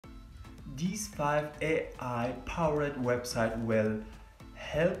These 5 AI powered websites will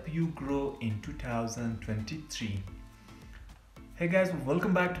help you grow in 2023. Hey guys,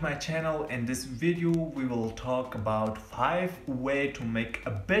 welcome back to my channel. In this video we will talk about 5 ways to make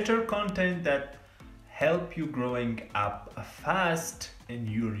a better content that help you growing up fast in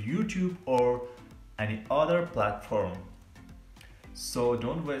your YouTube or any other platform. So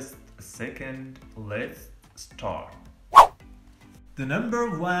don't waste a second, let's start. The number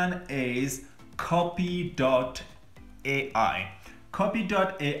 1 is Copy.ai.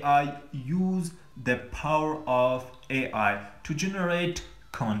 Copy.ai use the power of AI to generate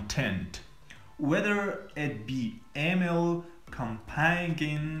content, whether it be email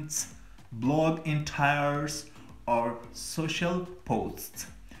campaigns, blog entires, or social posts.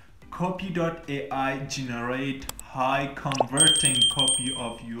 Copy.ai generate high converting copy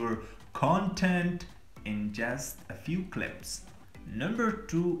of your content in just a few clips. Number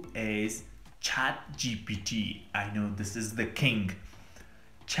 2 is ChatGPT. I know this is the king.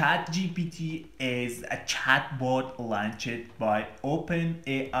 ChatGPT is a chatbot launched by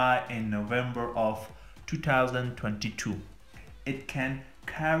OpenAI in November of 2022. It can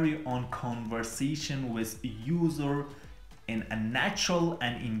carry on conversation with user in a natural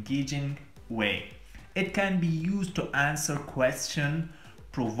and engaging way. It can be used to answer questions,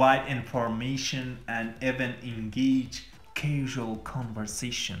 provide information, and even engage casual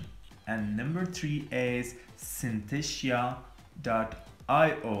conversation. And number 3 is Synthesia.io.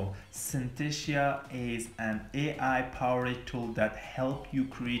 Synthesia is an AI powered tool that helps you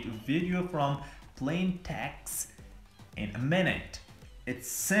create video from plain text in a minute. It's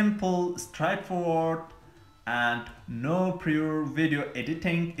simple, straightforward, and no prior video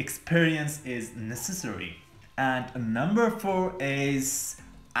editing experience is necessary. And number 4 is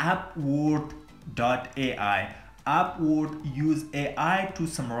Upword.ai. Upword use AI to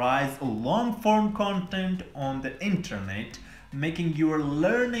summarize long-form content on the internet, making your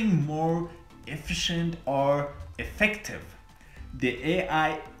learning more efficient or effective. The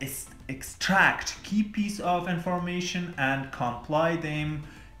AI extract key piece of information and compile them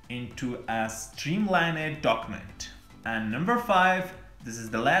into a streamlined document. And number 5, this is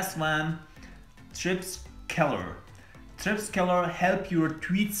the last one, Tribescaler. Tribescaler help your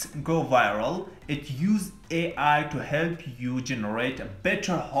tweets go viral. It uses AI to help you generate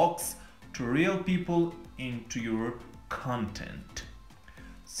better hooks to reel people into your content.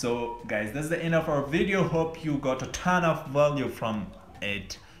 So guys, that's the end of our video. Hope you got a ton of value from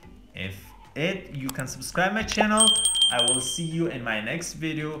it. If you can subscribe my channel. I will see you in my next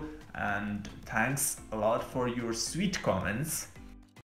video, and thanks a lot for your sweet comments.